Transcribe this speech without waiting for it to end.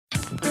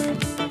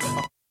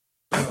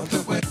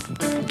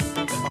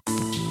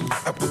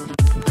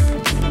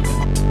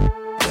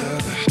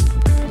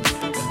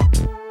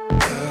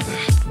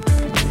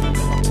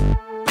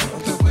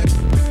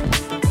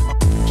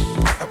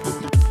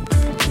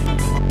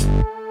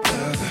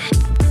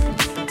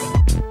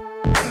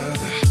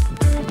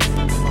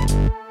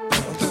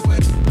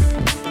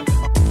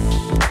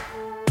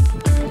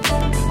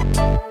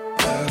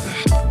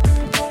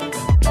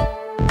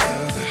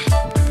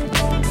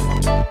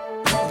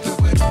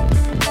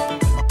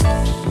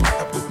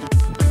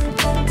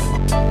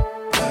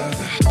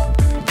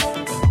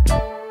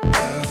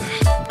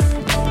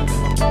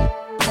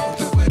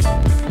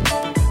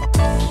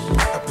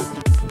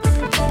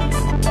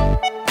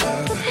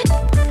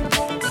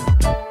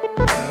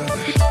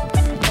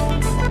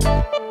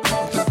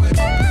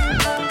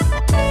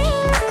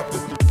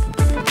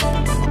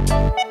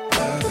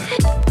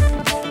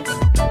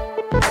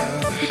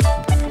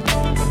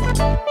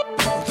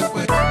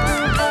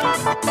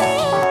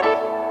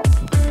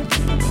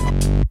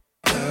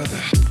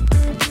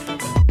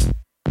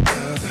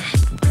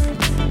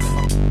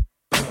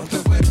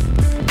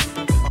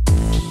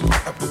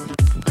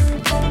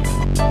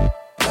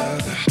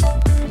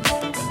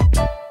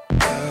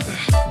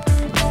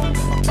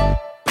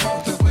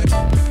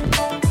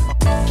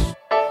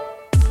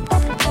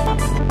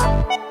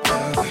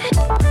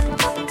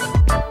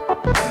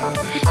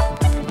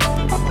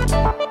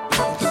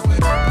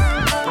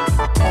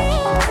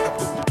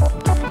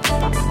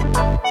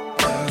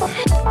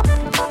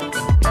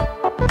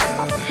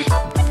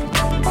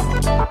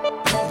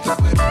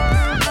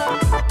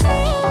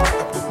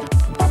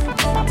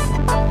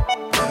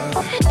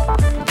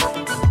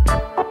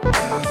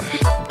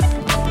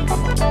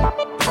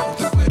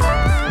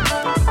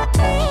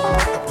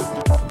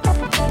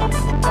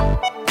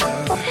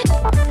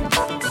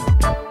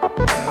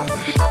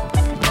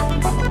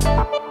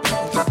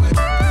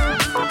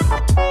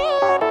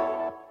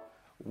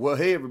Well,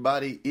 hey,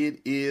 everybody,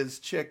 it is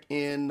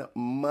Check-In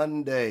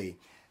Monday,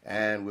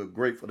 and we're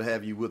grateful to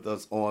have you with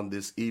us on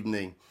this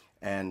evening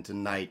and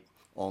tonight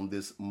on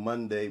this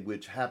Monday,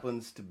 which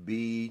happens to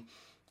be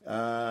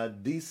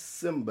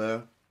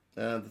December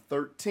the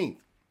 13th.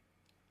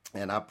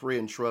 And I pray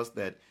and trust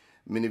that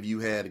many of you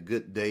had a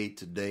good day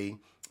today,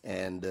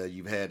 and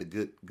you've had a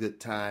good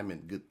time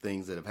and good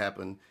things that have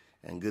happened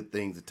and good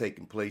things that are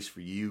taking place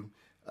for you.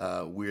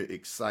 We're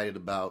excited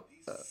about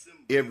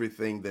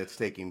everything that's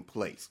taking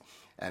place.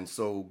 And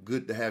so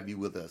good to have you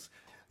with us.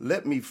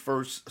 Let me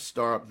first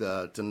start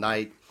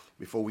tonight,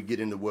 before we get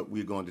into what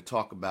we're going to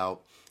talk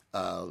about.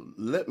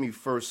 Let me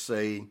first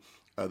say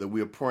that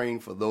we're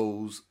praying for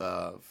those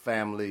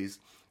families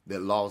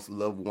that lost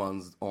loved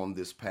ones on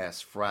this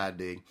past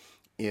Friday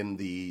in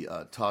the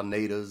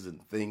tornadoes and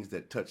things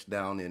that touched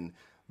down in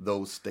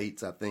those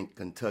states. I think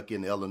Kentucky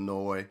and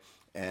Illinois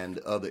and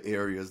other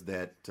areas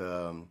that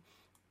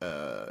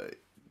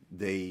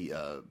they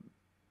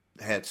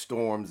had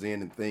storms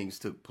in and things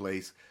took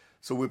place.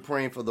 So we're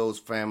praying for those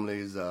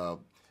families.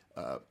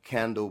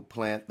 Candle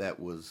plant that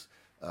was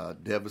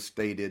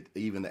devastated,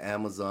 even the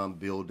Amazon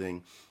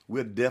building.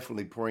 We're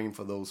definitely praying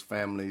for those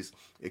families,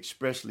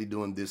 especially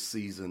during this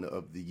season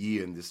of the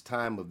year and this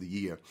time of the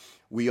year.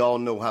 We all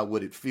know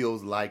what it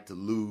feels like to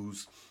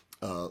lose,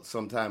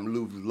 sometimes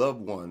lose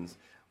loved ones.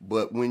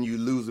 But when you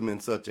lose them in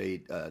such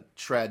a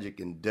tragic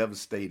and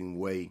devastating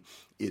way,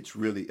 it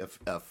really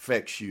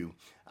affects you.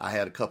 I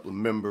had a couple of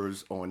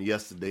members on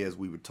yesterday as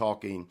we were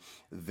talking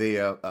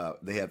there.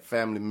 They had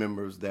family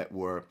members that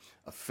were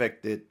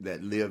affected,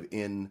 that live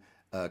in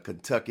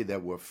Kentucky,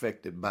 that were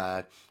affected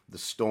by the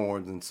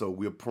storms. And so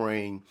we're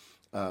praying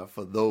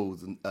for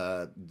those.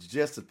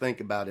 Just to think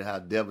about it, how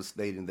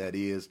devastating that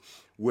is,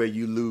 where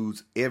you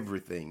lose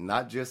everything,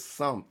 not just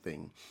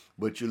something,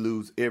 but you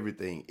lose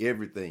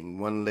everything.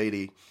 One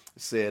lady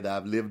said,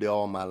 I've lived there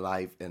all my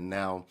life, and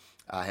now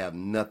I have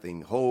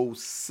nothing. Whole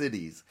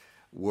cities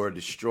were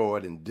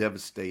destroyed and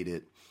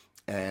devastated.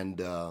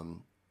 And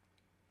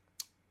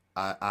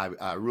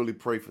I really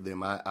pray for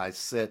them. I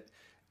sat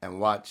and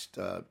watched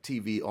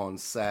TV on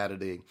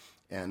Saturday,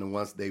 and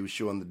once they were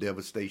showing the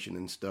devastation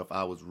and stuff,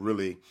 I was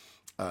really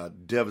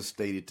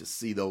devastated to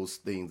see those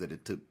things that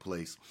had took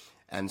place.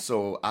 And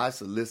so I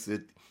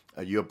solicit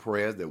your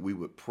prayers that we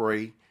would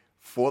pray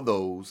for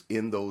those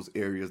in those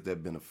areas that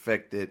have been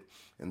affected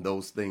and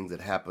those things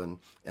that happen,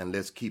 and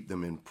let's keep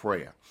them in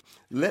prayer.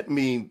 Let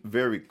me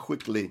very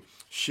quickly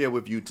share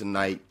with you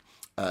tonight,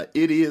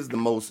 it is the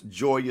most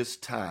joyous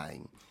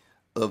time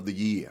of the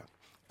year.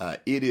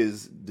 It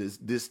is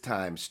this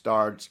time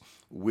starts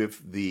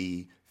with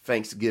the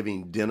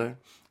Thanksgiving dinner,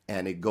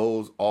 and it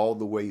goes all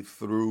the way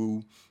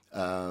through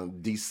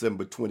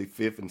December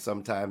 25th and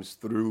sometimes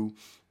through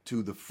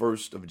to the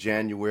 1st of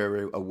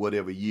January or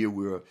whatever year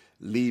we're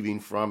leaving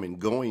from and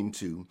going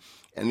to.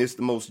 And it's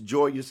the most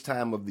joyous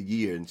time of the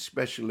year, and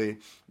especially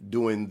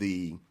during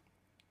the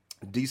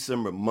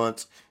December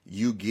months,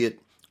 you get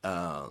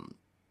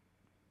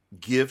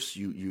gifts,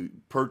 you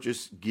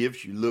purchase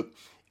gifts, you look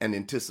in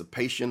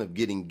anticipation of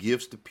getting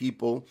gifts to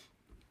people,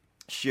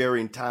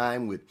 sharing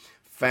time with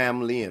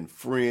family and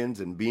friends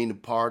and being a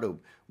part of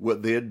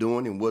what they're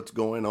doing and what's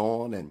going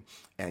on,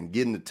 and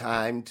getting the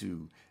time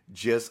to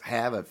just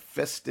have a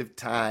festive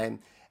time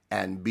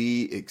and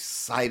be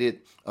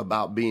excited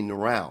about being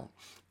around.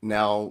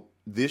 Now,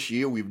 this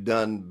year we've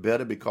done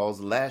better because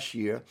last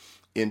year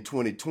in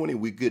 2020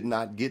 we could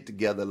not get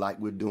together like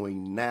we're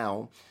doing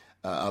now,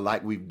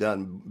 like we've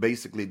done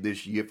basically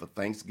this year for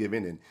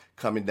Thanksgiving and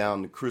coming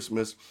down to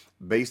Christmas.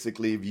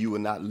 Basically, if you were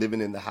not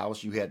living in the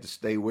house, you had to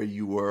stay where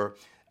you were,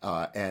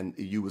 and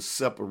you were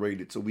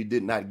separated. So we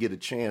did not get a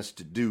chance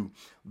to do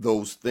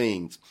those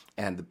things.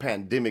 And the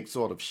pandemic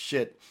sort of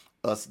shut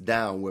us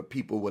down where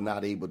people were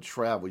not able to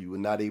travel. You were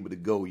not able to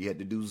go. You had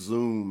to do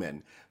Zoom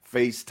and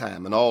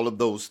FaceTime and all of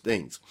those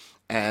things.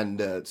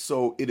 And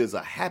so it is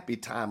a happy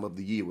time of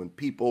the year when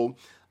people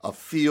are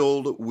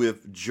filled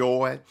with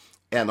joy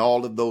and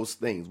all of those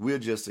things. We're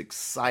just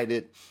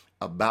excited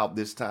about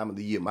this time of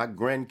the year. My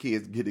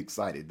grandkids get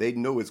excited. They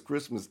know it's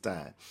Christmas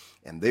time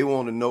and they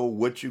want to know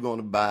what you're going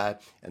to buy.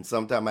 And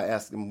sometimes I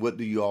ask them, what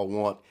do you all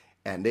want?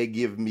 And they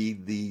give me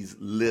these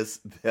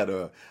lists that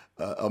are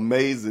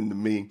amazing to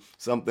me.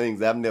 Some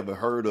things I've never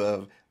heard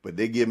of, but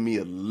they give me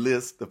a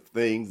list of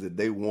things that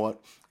they want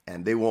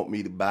and they want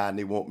me to buy and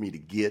they want me to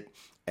get.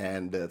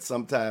 And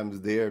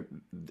sometimes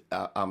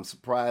I'm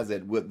surprised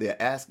at what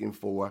they're asking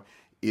for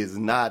is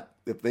not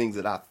the things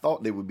that I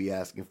thought they would be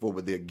asking for,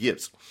 but they're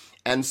gifts.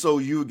 And so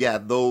you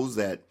got those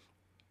that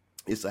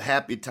it's a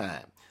happy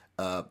time.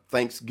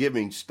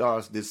 Thanksgiving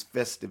starts this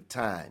festive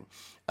time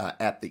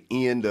at the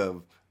end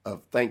of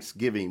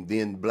Thanksgiving,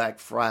 then Black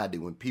Friday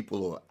when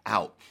people are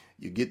out.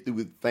 You get through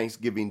with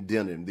Thanksgiving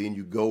dinner, and then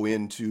you go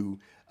into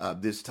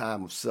this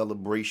time of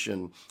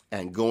celebration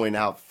and going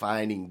out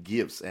finding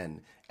gifts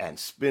and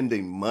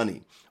spending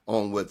money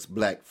on what's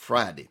Black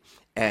Friday.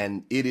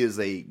 And it is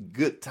a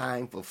good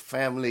time for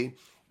family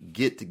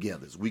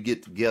get-togethers. We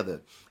get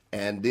together,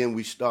 and then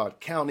we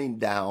start counting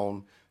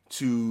down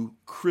to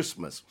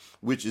Christmas,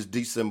 which is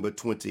December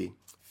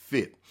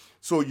 25th.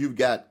 So you've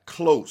got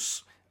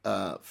close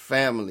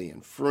family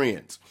and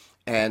friends,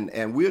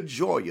 and we're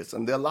joyous.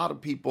 And there are a lot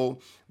of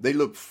people, they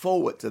look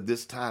forward to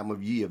this time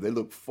of year. They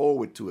look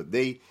forward to it.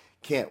 They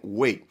can't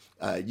wait.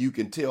 You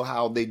can tell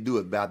how they do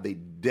it by they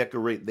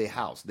decorate their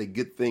house. They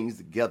get things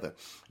together.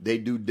 They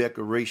do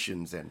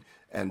decorations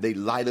and they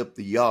light up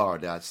the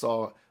yard. I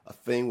saw a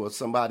thing where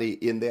somebody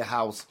in their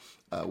house,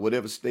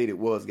 whatever state it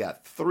was,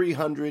 got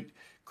 300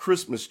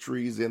 Christmas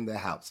trees in their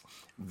house.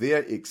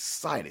 They're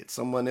excited.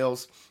 Someone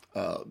else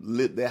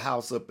lit their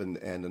house up and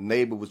the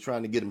neighbor was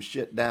trying to get them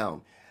shut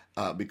down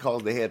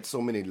because they had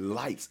so many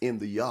lights in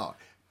the yard.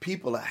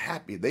 People are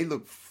happy. They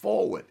look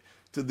forward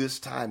to this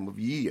time of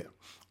year,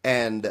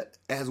 and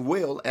as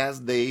well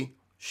as they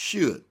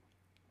should.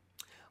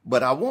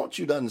 But I want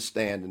you to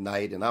understand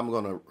tonight, and I'm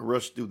going to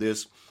rush through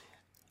this,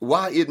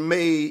 while it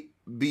may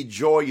be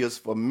joyous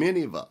for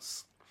many of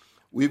us,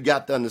 we've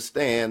got to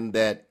understand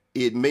that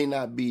it may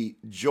not be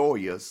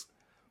joyous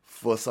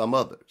for some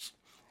others.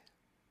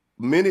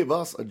 Many of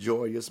us are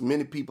joyous.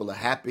 Many people are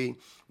happy.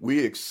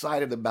 We're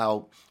excited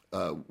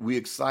we're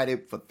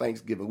excited for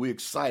Thanksgiving. We're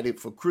excited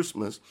for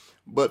Christmas.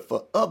 But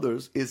for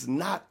others, it's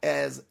not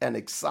as an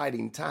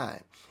exciting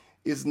time.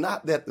 It's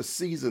not that the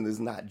season is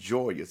not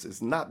joyous.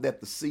 It's not that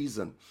the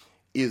season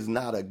is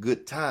not a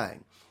good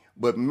time.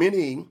 But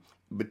many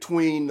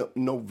between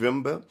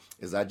November,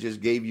 as I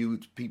just gave you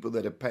people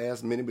that have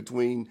passed, many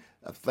between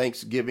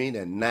Thanksgiving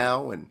and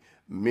now, and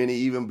many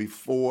even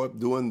before,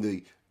 during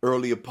the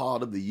earlier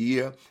part of the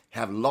year,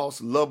 have lost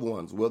loved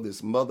ones, whether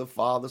it's mother,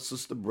 father,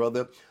 sister,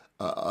 brother,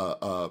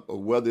 or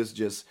whether it's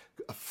just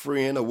a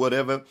friend or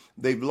whatever.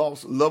 They've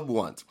lost loved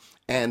ones,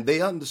 and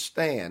they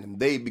understand and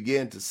they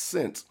begin to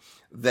sense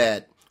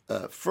that,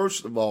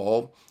 first of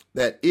all,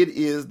 that it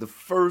is the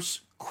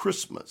first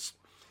Christmas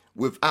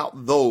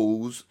without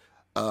those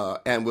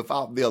and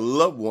without their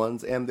loved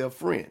ones and their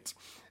friends.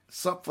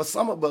 So for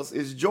some of us,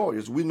 it's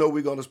joyous. We know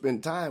we're going to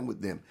spend time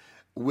with them,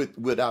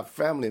 with our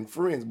family and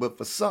friends. But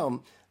for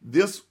some,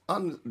 just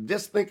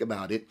think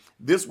about it.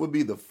 This will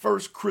be the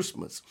first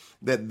Christmas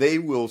that they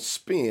will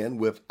spend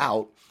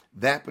without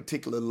that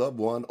particular loved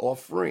one or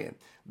friend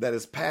that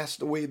has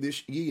passed away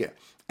this year.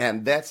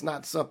 And that's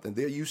not something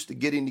they're used to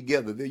getting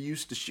together. They're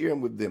used to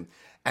sharing with them.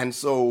 And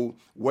so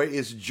where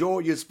it's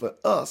joyous for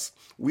us,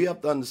 we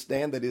have to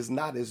understand that it's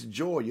not as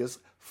joyous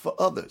for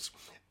others.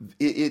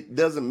 It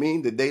doesn't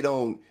mean that they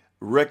don't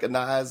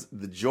recognize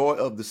the joy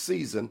of the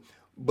season,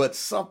 but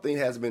something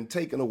has been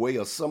taken away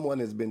or someone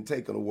has been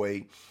taken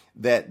away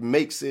that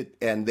makes it,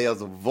 and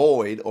there's a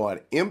void or an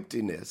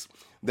emptiness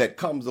that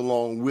comes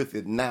along with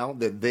it now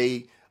that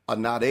they are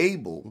not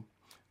able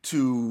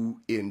to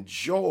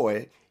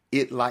enjoy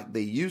it like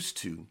they used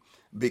to,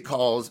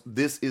 because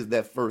this is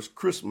that first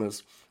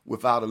Christmas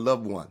without a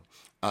loved one.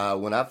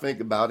 When I think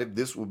about it,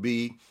 this will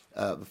be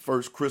the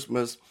first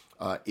Christmas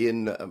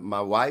in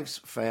my wife's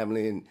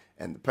family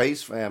and the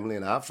Pace family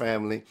and our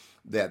family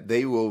that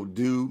they will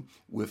do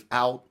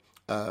without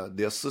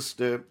their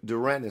sister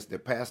Durandis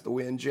that passed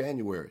away in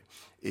January.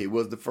 It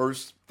was the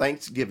first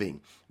Thanksgiving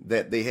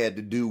that they had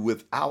to do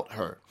without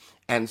her.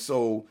 And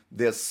so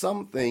there's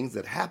some things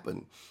that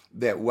happen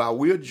that while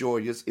we're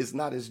joyous, it's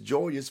not as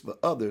joyous for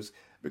others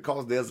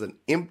because there's an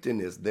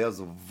emptiness,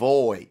 there's a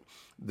void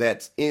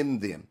that's in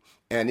them.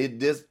 And it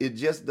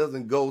just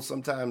doesn't go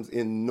sometimes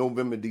in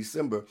November,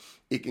 December.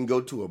 It can go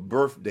to a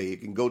birthday,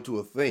 it can go to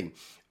a thing.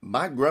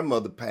 My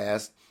grandmother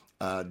passed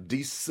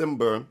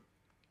December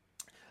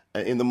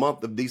in the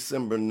month of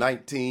December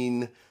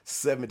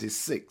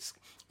 1976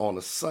 on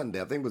a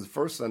Sunday. I think it was the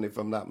first Sunday, if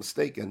I'm not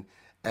mistaken.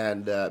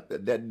 And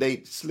that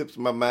date slips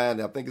my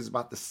mind. I think it's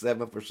about the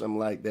 7th or something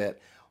like that.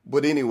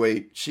 But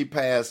anyway, she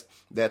passed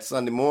that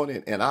Sunday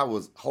morning, and I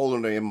was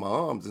holding her in my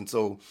arms. And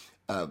so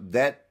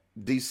that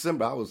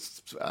December, I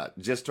was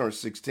just turned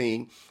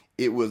 16.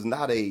 It was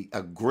not a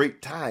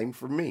great time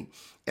for me.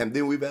 And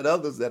then we've had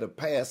others that have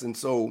passed. And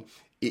so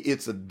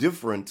it's a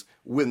difference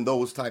when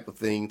those type of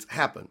things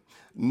happen.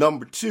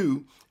 Number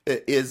two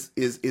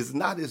is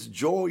not as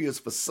joyous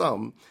for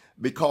some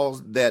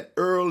because that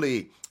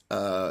early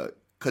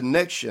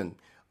connection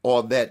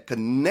or that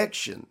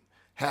connection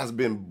has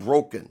been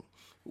broken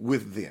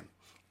with them.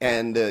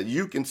 And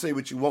you can say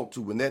what you want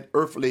to. When that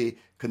earthly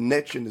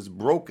connection is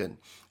broken,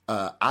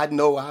 I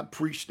know I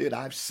preached it.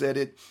 I've said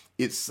it.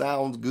 It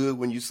sounds good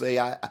when you say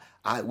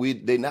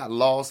they're not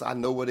lost. I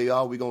know where they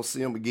are. We're gonna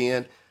see them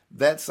again.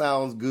 That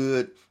sounds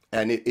good,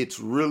 and it's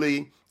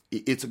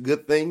a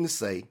good thing to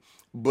say.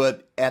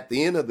 But at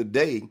the end of the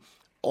day,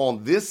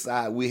 on this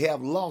side, we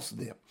have lost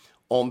them.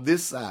 On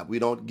this side, we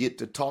don't get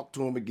to talk to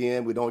them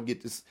again. We don't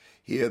get to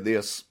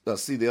hear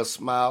see their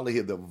smile,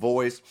 hear their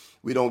voice.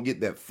 We don't get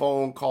that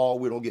phone call.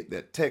 We don't get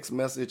that text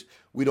message.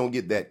 We don't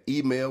get that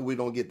email. We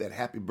don't get that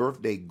happy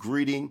birthday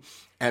greeting.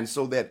 And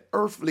so that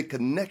earthly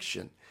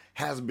connection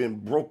has been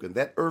broken.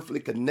 That earthly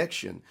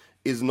connection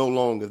is no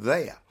longer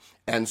there.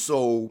 And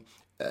so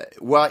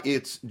while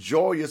it's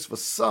joyous for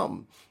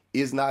some,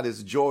 is not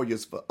as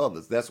joyous for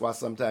others. That's why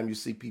sometimes you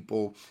see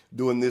people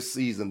during this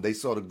season, they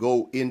sort of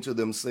go into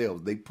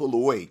themselves. They pull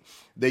away.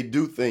 They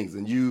do things,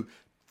 and you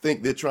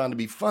think they're trying to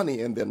be funny,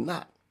 and they're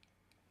not.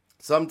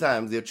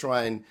 Sometimes they're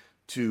trying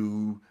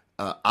to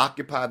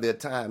occupy their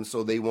time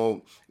so they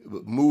won't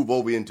move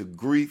over into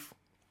grief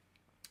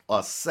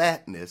or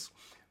sadness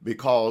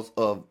because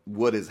of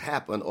what has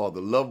happened or the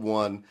loved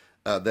one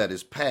that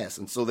is passed.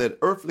 And so that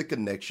earthly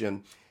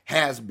connection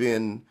has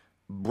been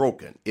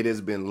broken. It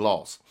has been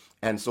lost.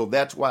 And so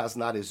that's why it's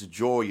not as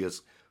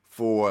joyous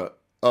for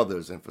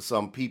others and for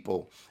some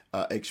people,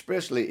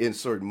 especially in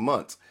certain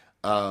months.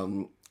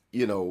 When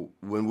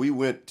we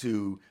went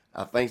to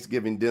our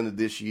Thanksgiving dinner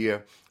this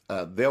year,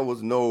 there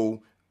was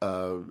no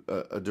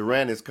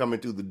Duranists coming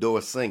through the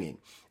door singing.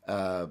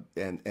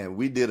 And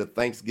we did a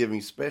Thanksgiving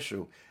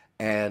special,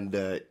 and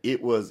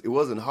it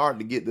wasn't hard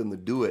to get them to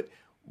do it,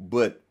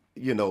 but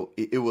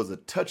it was a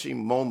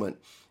touching moment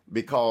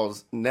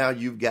because now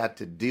you've got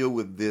to deal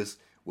with this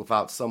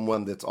without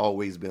someone that's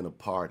always been a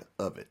part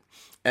of it.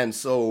 And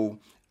so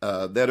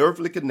that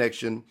earthly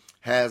connection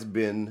has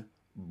been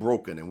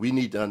broken, and we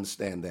need to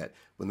understand that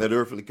when that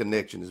earthly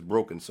connection is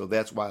broken. So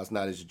that's why it's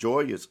not as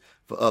joyous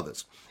for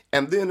others.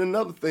 And then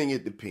another thing,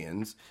 it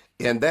depends,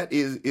 and that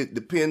is it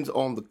depends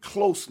on the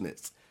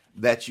closeness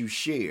that you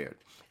shared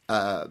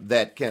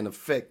that can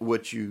affect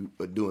what you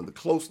are doing, the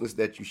closeness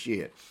that you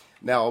shared.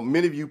 Now,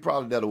 many of you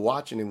probably that are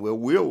watching and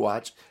will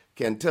watch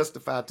can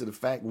testify to the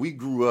fact we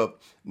grew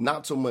up,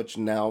 not so much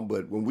now,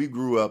 but when we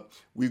grew up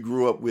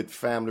with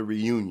family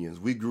reunions.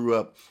 We grew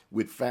up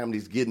with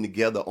families getting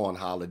together on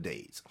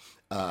holidays.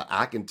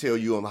 I can tell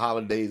you on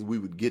holidays we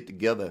would get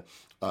together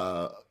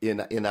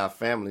in our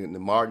family in the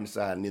Martin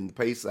side and in the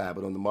Pay side.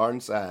 But on the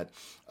Martin side,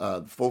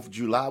 the 4th of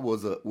July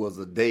was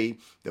a day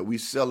that we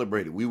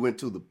celebrated. We went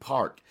to the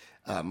park.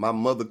 My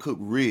mother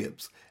cooked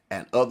ribs,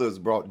 and others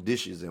brought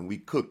dishes, and we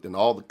cooked, and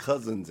all the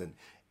cousins and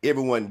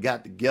everyone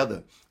got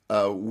together.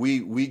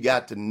 We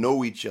got to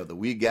know each other.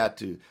 We got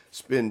to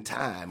spend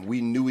time. We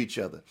knew each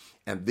other.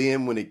 And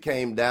then when it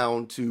came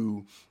down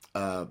to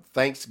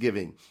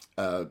Thanksgiving,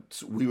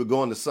 we were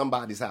going to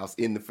somebody's house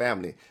in the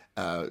family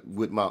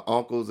with my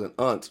uncles and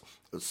aunts.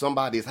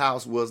 Somebody's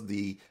house was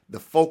the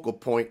focal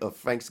point of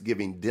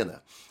Thanksgiving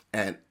dinner.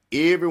 And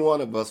every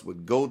one of us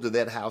would go to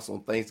that house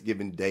on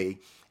Thanksgiving Day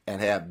and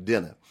have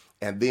dinner.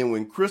 And then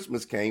when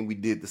Christmas came, we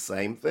did the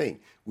same thing.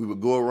 We would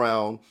go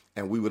around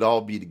and we would all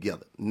be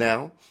together.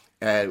 Now,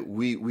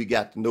 we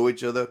got to know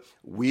each other.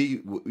 We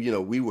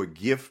were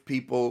gift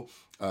people.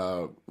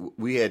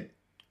 We had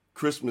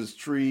Christmas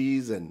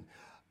trees and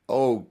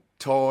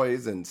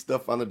toys and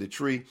stuff under the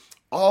tree,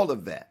 all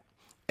of that.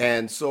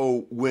 And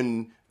so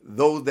when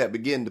those that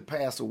began to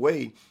pass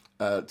away,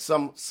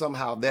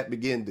 somehow that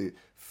began to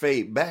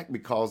fade back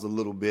because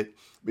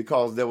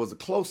there was a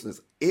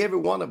closeness. Every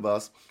one of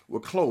us were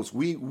close.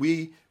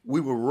 We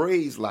were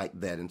raised like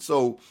that. And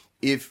so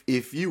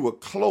if you were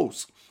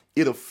close,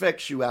 it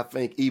affects you, I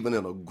think, even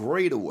in a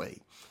greater way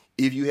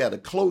if you had a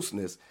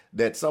closeness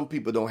that some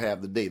people don't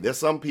have today. There's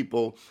some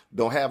people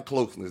don't have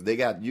closeness.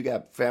 You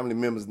got family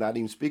members not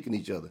even speaking to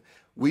each other.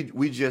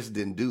 We just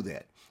didn't do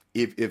that.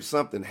 If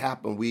something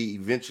happened, we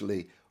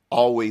eventually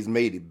always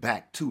made it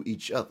back to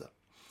each other.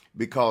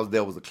 because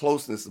there was a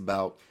closeness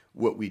about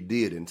what we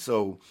did. And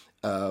so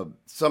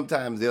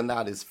sometimes they're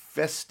not as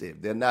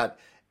festive, they're not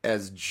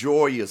as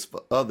joyous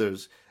for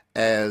others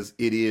as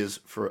it is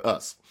for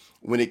us.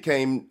 When it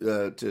came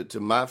to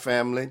my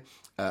family,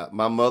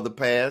 my mother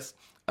passed.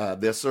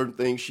 There's certain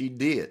things she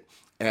did.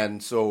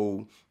 And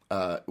so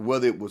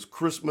whether it was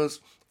Christmas,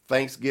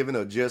 Thanksgiving,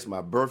 or just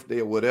my birthday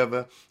or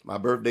whatever, my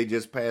birthday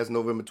just passed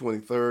November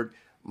 23rd.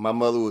 My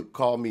mother would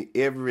call me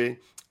every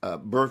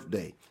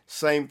birthday.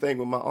 Same thing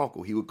with my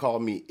uncle. He would call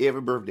me every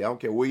birthday. I don't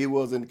care where he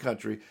was in the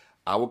country.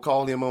 I would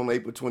call him on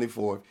April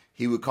 24th.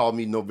 He would call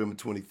me November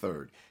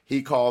 23rd.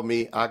 He called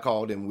me. I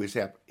called him. Wish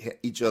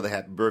each other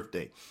happy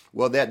birthday.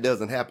 Well, that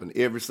doesn't happen.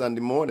 Every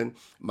Sunday morning,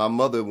 my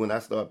mother, when I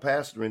started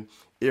pastoring,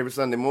 every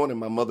Sunday morning,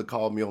 my mother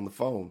called me on the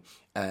phone.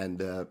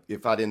 And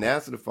if I didn't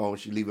answer the phone,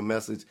 she'd leave a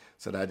message,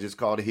 said, I just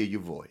called to hear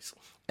your voice.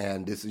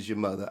 And this is your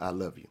mother. I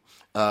love you.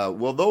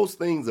 Well, those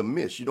things are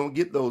missed. You don't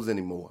get those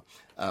anymore.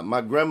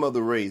 My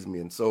grandmother raised me.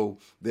 And so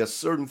there's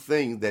certain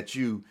things that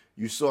you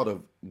sort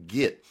of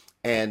get.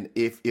 And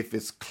if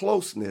it's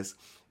closeness,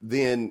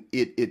 then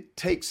it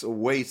takes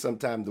away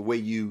sometimes the way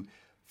you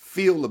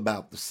feel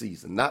about the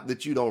season. Not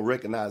that you don't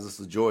recognize it's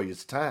a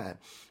joyous time,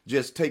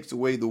 just takes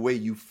away the way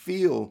you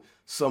feel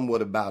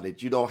somewhat about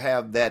it. You don't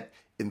have that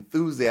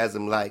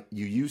enthusiasm like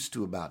you used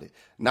to about it.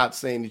 Not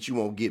saying that you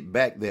won't get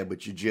back there,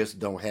 but you just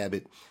don't have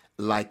it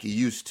like you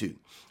used to.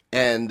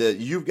 And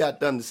you've got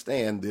to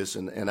understand this,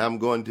 and I'm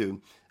going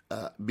to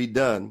be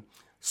done.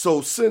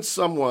 So since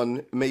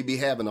someone may be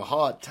having a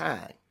hard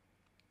time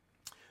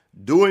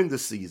during the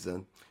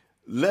season,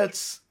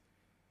 let's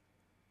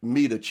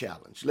meet a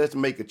challenge. Let's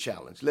make a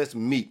challenge. Let's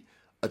meet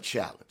a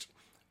challenge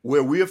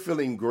where we're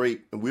feeling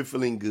great and we're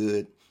feeling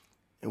good,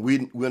 and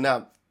we're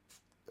not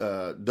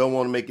don't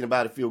want to make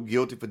anybody feel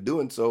guilty for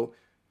doing so.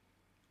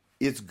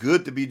 It's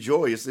good to be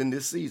joyous in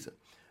this season.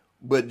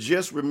 But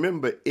just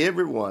remember,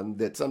 everyone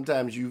that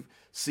sometimes you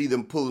see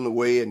them pulling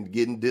away and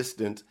getting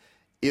distant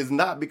is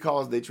not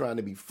because they're trying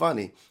to be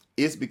funny.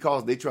 It's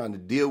because they're trying to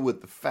deal with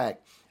the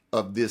fact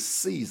of this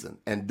season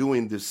and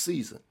doing this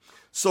season.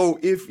 So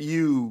if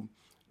you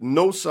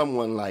know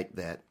someone like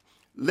that,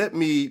 let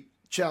me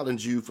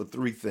challenge you for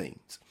 3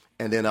 things,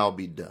 and then I'll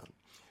be done.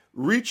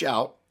 Reach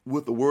out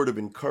with a word of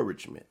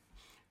encouragement.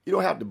 You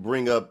don't have to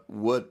bring up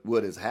what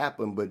has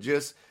happened, but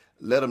just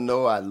let them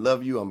know I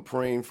love you, I'm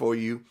praying for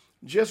you.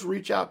 Just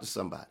reach out to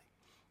somebody.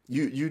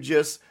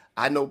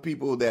 I know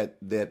people that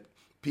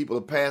people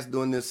have passed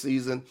during this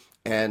season,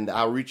 and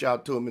I'll reach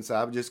out to them and say,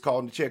 I've just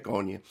called to check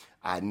on you.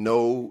 I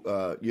know,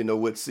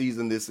 what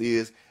season this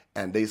is,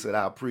 and they said,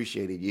 I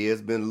appreciate it. Yeah,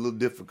 it's been a little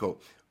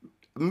difficult.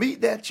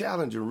 Meet that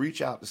challenge and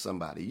reach out to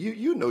somebody.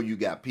 You know you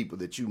got people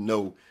that you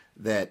know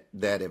that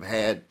have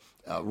had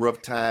a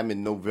rough time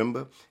in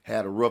November,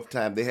 had a rough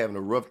time. They're having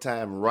a rough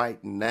time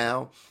right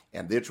now,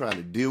 and they're trying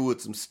to deal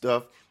with some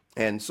stuff.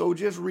 And so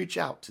just reach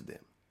out to them.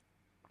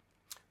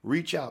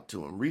 Reach out to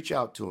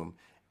them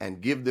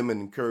and give them an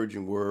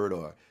encouraging word,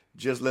 or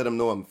just let them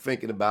know I'm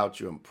thinking about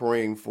you, I'm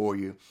praying for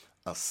you,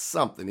 or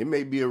something. It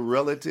may be a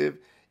relative.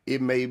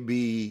 It may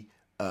be,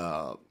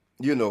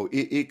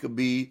 it could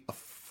be a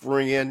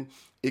friend.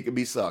 It could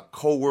be a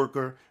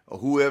coworker or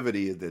whoever it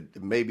is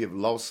that maybe have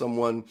lost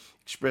someone,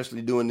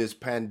 especially during this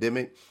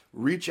pandemic.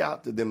 Reach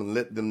out to them and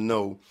let them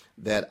know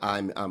that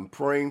I'm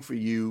praying for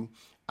you.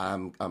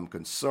 I'm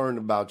concerned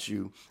about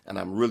you, and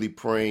I'm really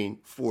praying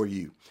for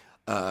you.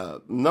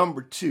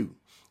 Number 2,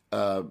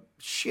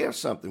 share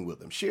something with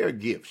them. Share a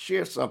gift.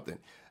 Share something.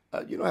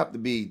 You don't have to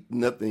be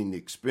nothing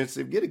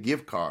expensive. Get a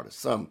gift card or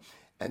something.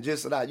 And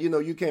just said,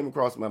 you came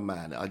across my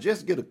mind. I'll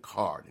just get a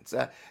card. And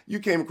say, you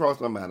came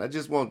across my mind. I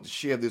just wanted to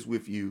share this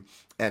with you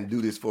and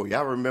do this for you.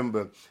 I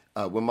remember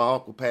when my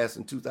uncle passed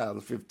in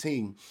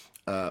 2015,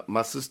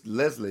 my sister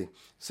Leslie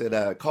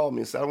said, called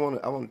me and said, I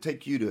want to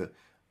take you to,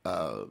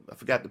 I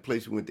forgot the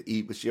place we went to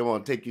eat, but she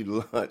want to take you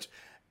to lunch.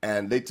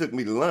 And they took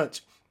me to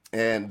lunch,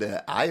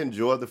 and I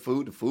enjoyed the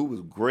food. The food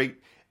was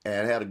great,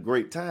 and had a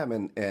great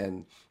time.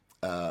 And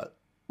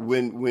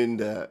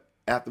when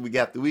after we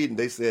got through eating,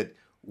 they said,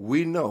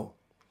 we know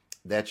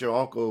that your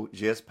uncle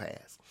just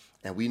passed,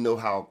 and we know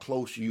how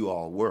close you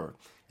all were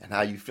and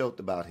how you felt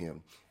about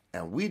him.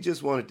 And we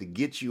just wanted to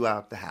get you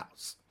out the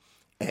house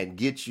and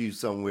get you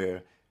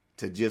somewhere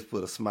to just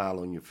put a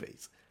smile on your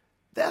face.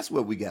 That's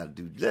what we got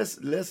to do.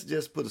 Let's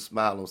just put a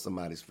smile on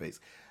somebody's face.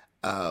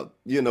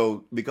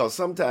 Because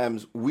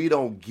sometimes we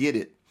don't get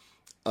it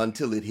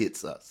until it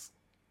hits us.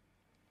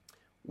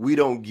 We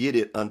don't get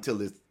it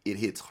until it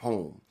hits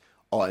home,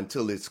 or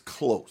until it's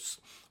close.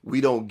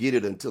 We don't get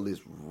it until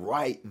it's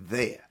right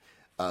there.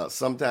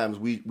 Sometimes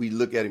we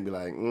look at it and be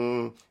like,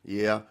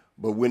 yeah.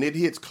 But when it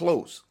hits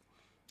close,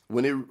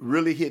 when it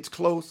really hits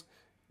close,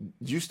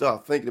 you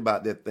start thinking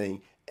about that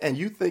thing. And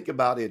you think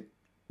about it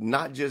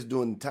not just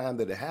during the time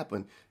that it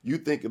happened. You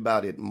think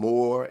about it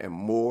more and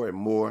more and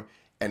more,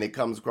 and it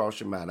comes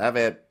across your mind. I've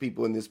had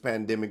people in this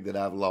pandemic that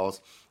I've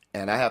lost,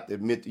 and I have to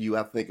admit to you,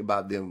 I think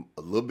about them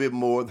a little bit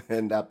more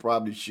than I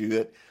probably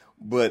should.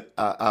 But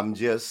I'm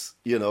just,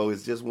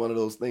 it's just one of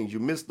those things. You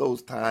miss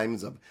those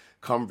times of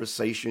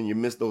conversation. You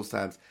miss those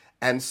times.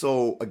 And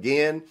so,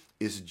 again,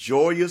 it's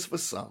joyous for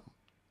some,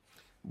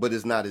 but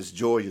it's not as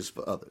joyous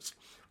for others.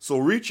 So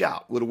reach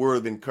out with a word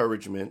of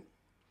encouragement.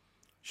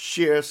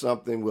 Share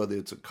something, whether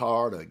it's a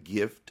card or a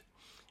gift.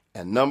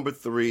 And number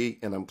 3,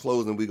 and I'm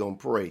closing, we're going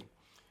to pray.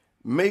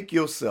 Make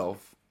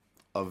yourself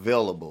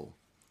available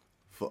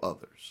for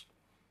others.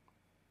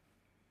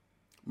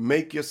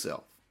 Make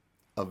yourself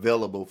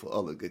available for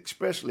others,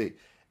 especially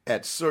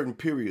at certain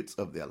periods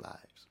of their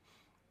lives.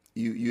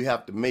 You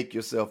have to make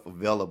yourself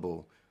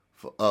available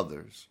for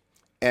others.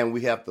 And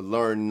we have to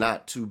learn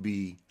not to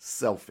be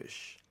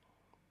selfish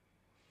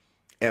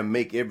and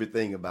make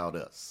everything about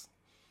us.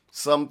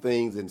 Some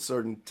things in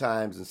certain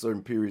times and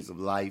certain periods of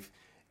life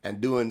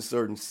and during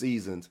certain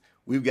seasons,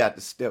 we've got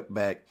to step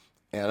back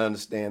and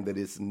understand that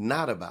it's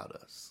not about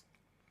us.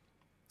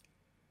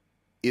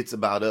 It's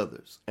about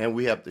others. And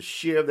we have to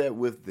share that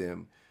with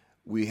them.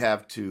 We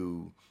have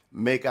to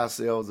make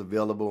ourselves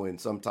available in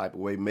some type of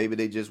way. Maybe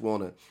they just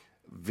want to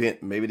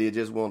vent. Maybe they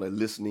just want a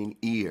listening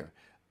ear.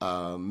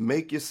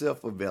 Make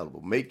yourself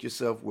available. Make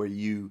yourself where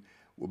you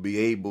will be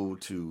able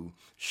to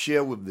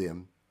share with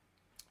them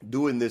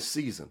during this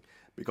season.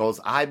 Because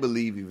I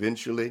believe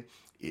eventually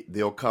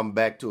they'll come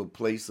back to a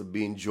place of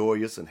being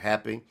joyous and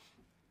happy.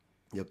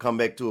 They'll come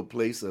back to a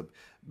place of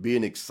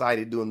being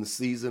excited during the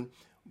season.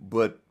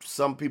 But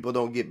some people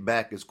don't get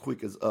back as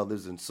quick as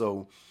others. And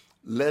so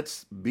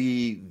let's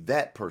be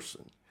that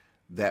person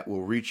that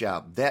will reach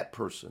out, that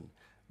person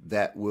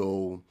that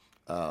will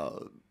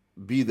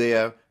be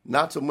there,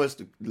 not so much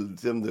to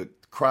them to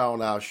cry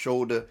on our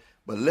shoulder,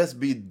 but let's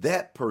be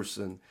that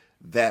person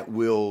that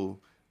will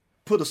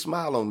put a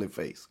smile on their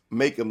face,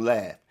 make them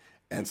laugh.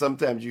 And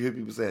sometimes you hear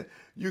people say,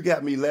 you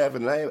got me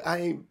laughing. I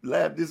ain't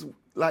laughed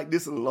like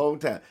this in a long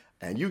time.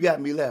 And you got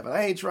me laughing.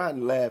 I ain't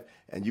trying to laugh.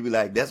 And you be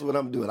like, that's what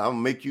I'm doing. I'm going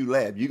to make you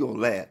laugh. You're going to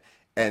laugh.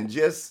 And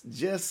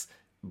just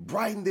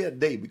brighten their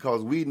day,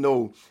 because we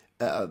know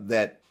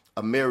that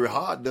a merry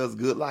heart does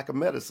good like a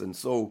medicine.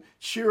 So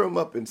cheer them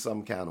up in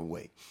some kind of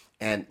way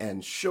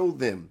and show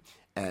them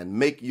and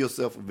make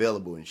yourself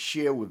available and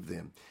share with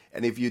them.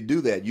 And if you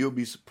do that, you'll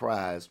be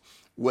surprised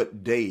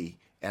what day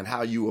and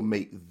how you will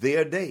make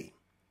their day.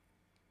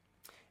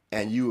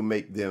 And you will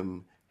make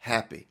them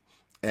happy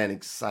and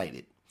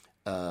excited.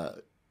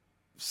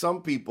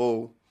 Some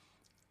people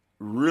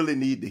really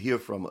need to hear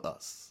from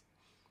us.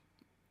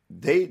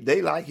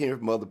 They like hearing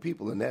from other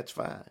people, and that's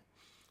fine.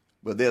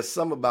 But there's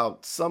some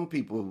about some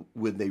people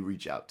when they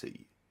reach out to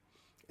you.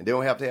 And they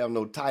don't have to have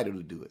no title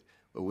to do it.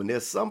 But when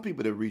there's some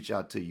people that reach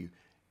out to you,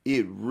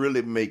 it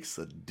really makes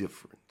a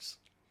difference.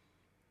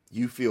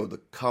 You feel the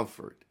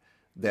comfort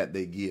that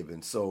they give.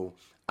 And so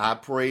I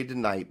pray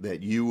tonight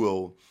that you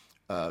will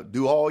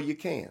do all you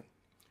can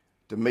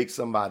to make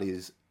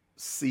somebody's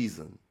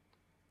season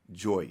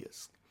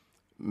joyous.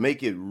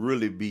 Make it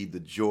really be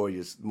the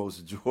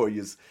most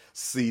joyous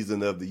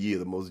season of the year,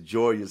 the most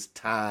joyous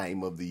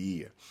time of the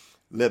year.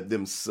 Let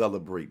them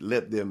celebrate.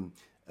 Let them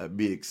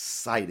be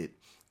excited.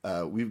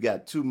 We've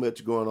got too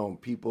much going on.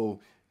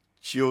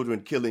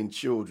 Children killing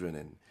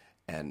children.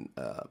 And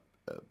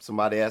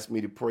somebody asked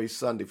me to pray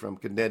Sunday from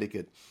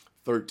Connecticut.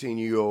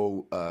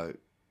 13-year-old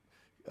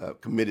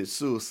committed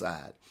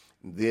suicide.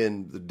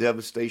 Then the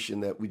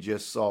devastation that we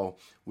just saw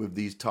with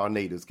these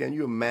tornadoes. Can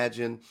you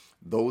imagine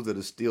those that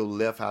are still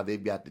left, how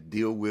they've got to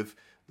deal with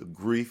the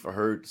grief?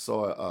 I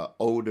saw an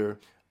older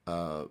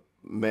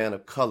man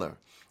of color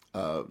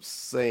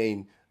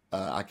saying,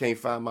 I can't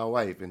find my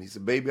wife. And he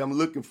said, baby, I'm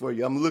looking for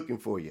you. I'm looking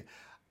for you.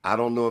 I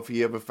don't know if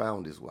he ever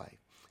found his wife.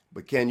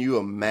 But can you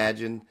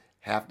imagine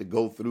have to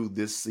go through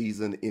this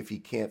season if he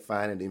can't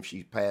find it, if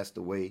she passed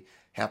away,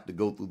 have to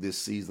go through this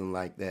season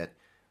like that?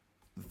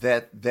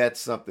 That's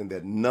something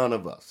that none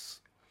of us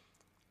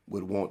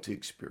would want to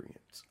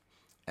experience.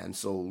 And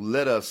so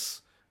let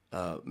us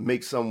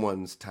make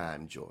someone's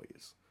time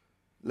joyous.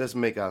 Let's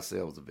make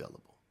ourselves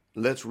available.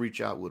 Let's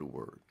reach out with a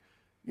word.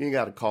 You ain't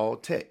got to call,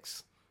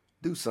 text,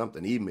 do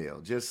something,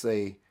 email. Just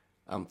say,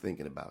 I'm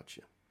thinking about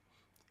you.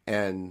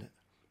 And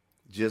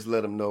just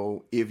let them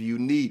know if you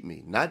need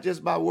me, not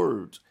just by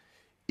words.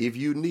 If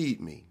you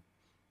need me,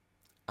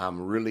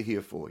 I'm really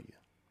here for you.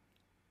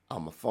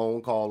 I'm a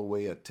phone call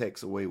away, a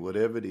text away,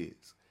 whatever it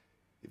is.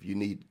 If you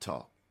need to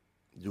talk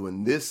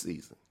during this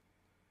season,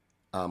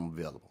 I'm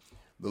available.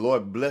 The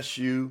Lord bless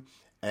you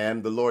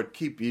and the Lord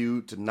keep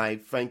you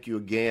tonight. Thank you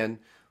again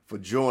for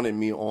joining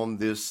me on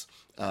this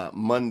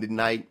Monday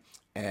night.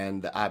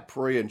 And I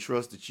pray and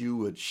trust that you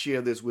would share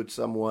this with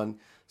someone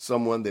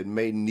that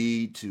may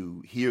need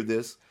to hear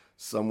this,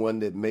 someone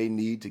that may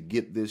need to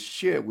get this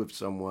shared with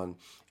someone,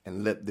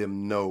 and let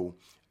them know,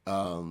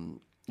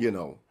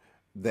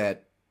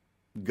 that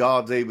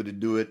God's able to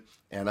do it,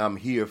 and I'm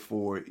here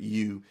for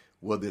you,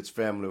 whether it's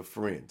family or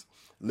friends.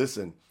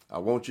 Listen, I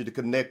want you to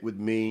connect with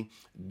me.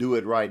 Do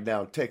it right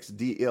now. Text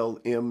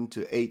DLM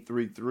to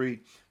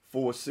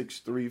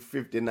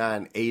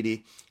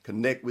 833-463-5980.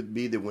 Connect with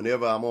me that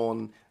whenever I'm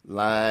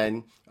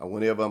online or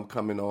whenever I'm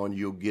coming on,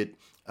 you'll get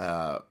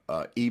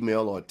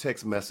email or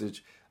text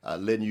message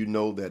letting you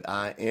know that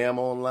I am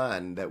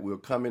online, that we're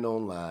coming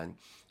online,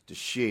 to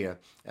share.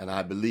 And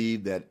I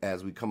believe that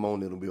as we come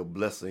on, it'll be a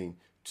blessing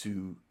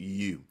to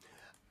you.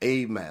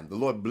 Amen. The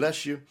Lord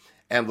bless you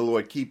and the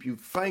Lord keep you.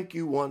 Thank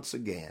you once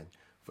again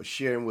for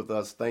sharing with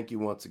us. Thank you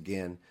once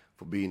again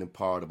for being a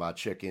part of our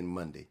Check-In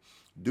Monday.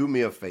 Do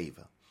me a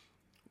favor.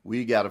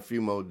 We got a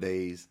few more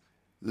days.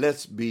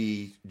 Let's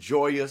be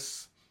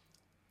joyous.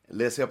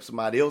 Let's help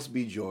somebody else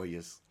be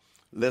joyous.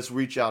 Let's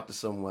reach out to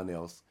someone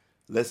else.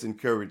 Let's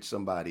encourage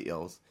somebody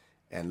else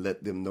and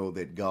let them know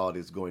that God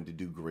is going to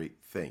do great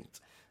things.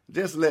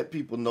 Just let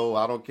people know,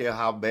 I don't care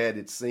how bad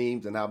it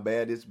seems and how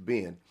bad it's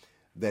been,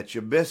 that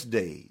your best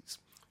days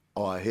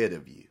are ahead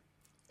of you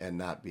and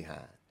not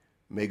behind.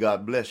 May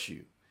God bless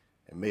you,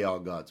 and may all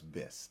God's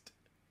best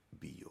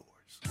be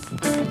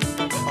yours.